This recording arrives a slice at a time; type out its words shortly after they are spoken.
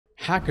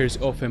Hackers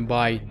often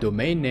buy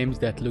domain names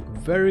that look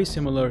very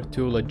similar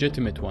to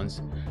legitimate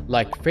ones,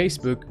 like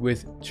Facebook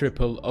with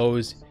triple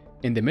O's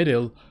in the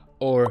middle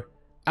or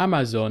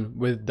Amazon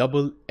with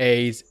double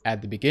A's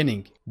at the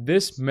beginning.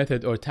 This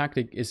method or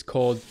tactic is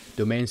called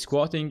domain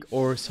squatting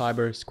or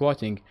cyber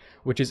squatting,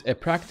 which is a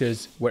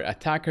practice where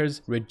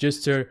attackers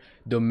register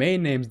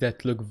domain names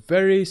that look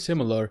very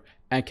similar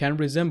and can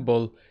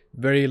resemble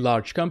very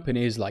large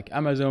companies like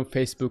Amazon,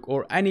 Facebook,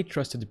 or any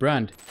trusted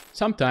brand.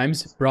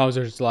 Sometimes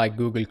browsers like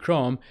Google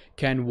Chrome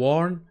can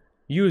warn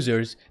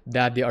users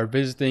that they are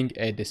visiting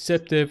a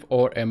deceptive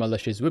or a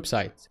malicious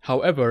website.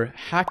 However,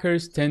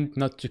 hackers tend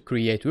not to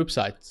create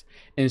websites.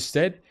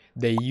 Instead,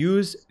 they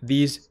use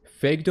these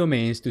fake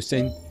domains to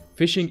send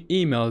phishing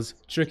emails,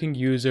 tricking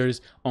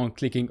users on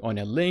clicking on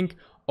a link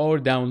or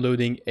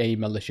downloading a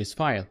malicious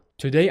file.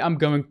 Today, I'm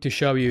going to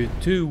show you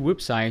two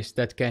websites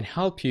that can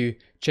help you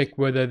check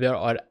whether there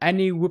are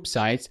any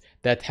websites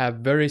that have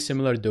very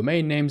similar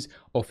domain names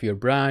of your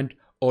brand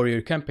or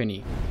your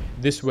company.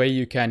 This way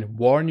you can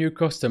warn your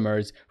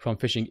customers from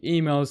phishing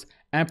emails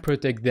and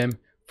protect them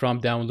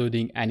from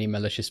downloading any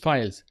malicious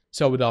files.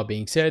 So without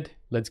being said,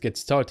 let's get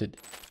started.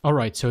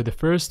 Alright, so the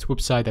first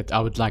website that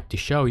I would like to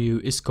show you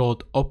is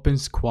called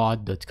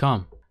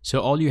Openquad.com. So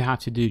all you have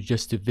to do is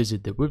just to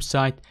visit the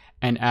website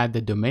and add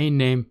the domain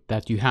name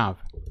that you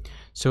have.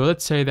 So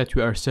let's say that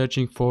we are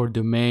searching for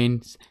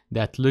domains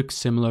that look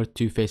similar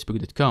to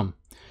Facebook.com.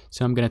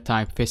 So I'm going to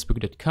type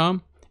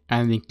Facebook.com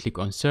and then click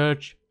on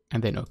search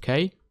and then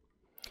OK.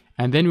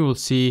 And then we will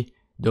see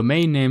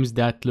domain names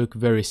that look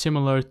very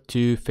similar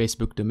to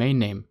Facebook domain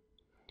name.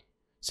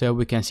 So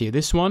we can see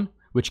this one,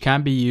 which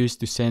can be used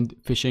to send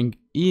phishing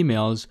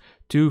emails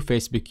to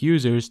Facebook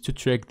users to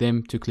trick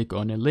them to click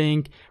on a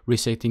link,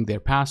 resetting their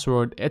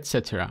password,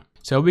 etc.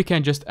 So we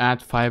can just add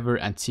Fiverr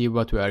and see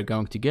what we are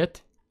going to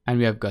get, and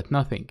we have got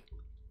nothing.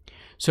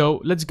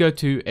 So let's go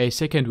to a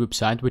second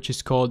website, which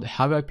is called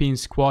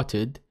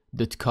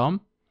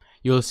haveibeenSquatted.com.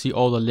 You'll see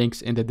all the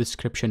links in the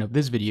description of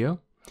this video,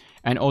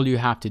 and all you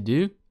have to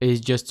do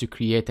is just to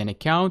create an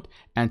account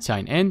and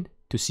sign in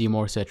to see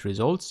more search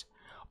results.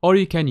 Or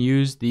you can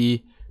use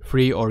the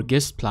free or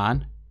guest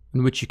plan,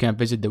 in which you can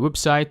visit the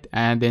website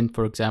and then,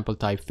 for example,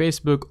 type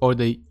Facebook or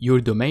your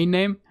domain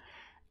name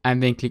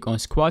and then click on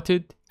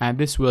squatted, and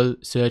this will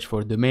search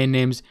for domain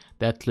names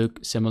that look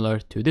similar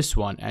to this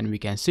one. And we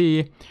can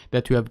see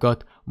that we have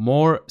got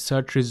more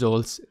search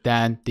results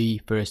than the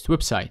first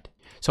website.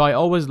 So I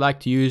always like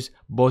to use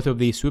both of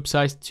these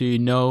websites to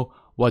know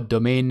what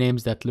domain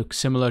names that look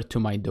similar to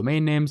my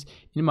domain names.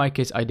 In my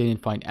case, I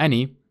didn't find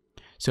any.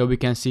 So we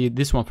can see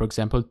this one, for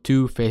example,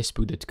 to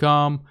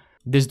facebook.com,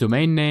 this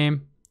domain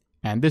name,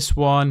 and this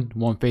one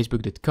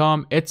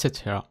facebook.com,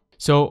 etc.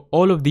 So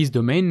all of these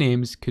domain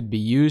names could be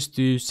used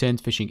to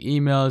send phishing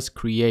emails,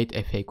 create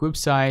a fake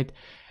website,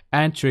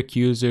 and trick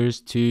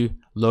users to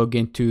log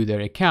into their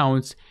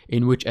accounts,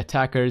 in which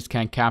attackers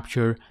can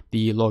capture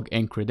the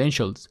login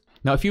credentials.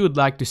 Now, if you would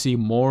like to see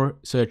more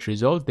search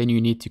results, then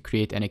you need to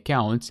create an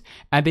account,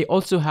 and they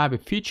also have a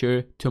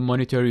feature to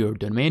monitor your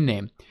domain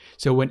name.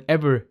 So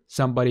whenever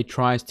somebody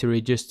tries to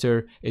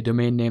register a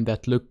domain name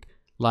that looks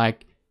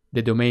like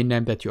the domain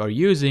name that you are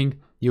using,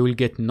 you will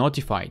get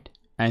notified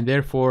and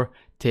therefore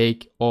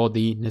take all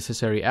the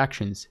necessary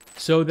actions.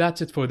 So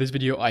that's it for this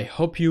video. I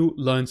hope you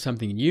learned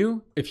something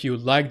new. If you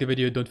liked the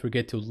video, don't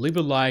forget to leave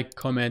a like,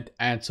 comment,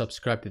 and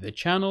subscribe to the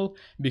channel,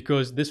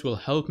 because this will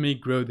help me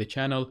grow the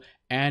channel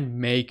and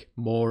make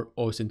more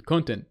OSINT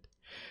content.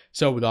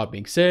 So without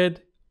being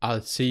said,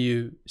 I'll see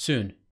you soon.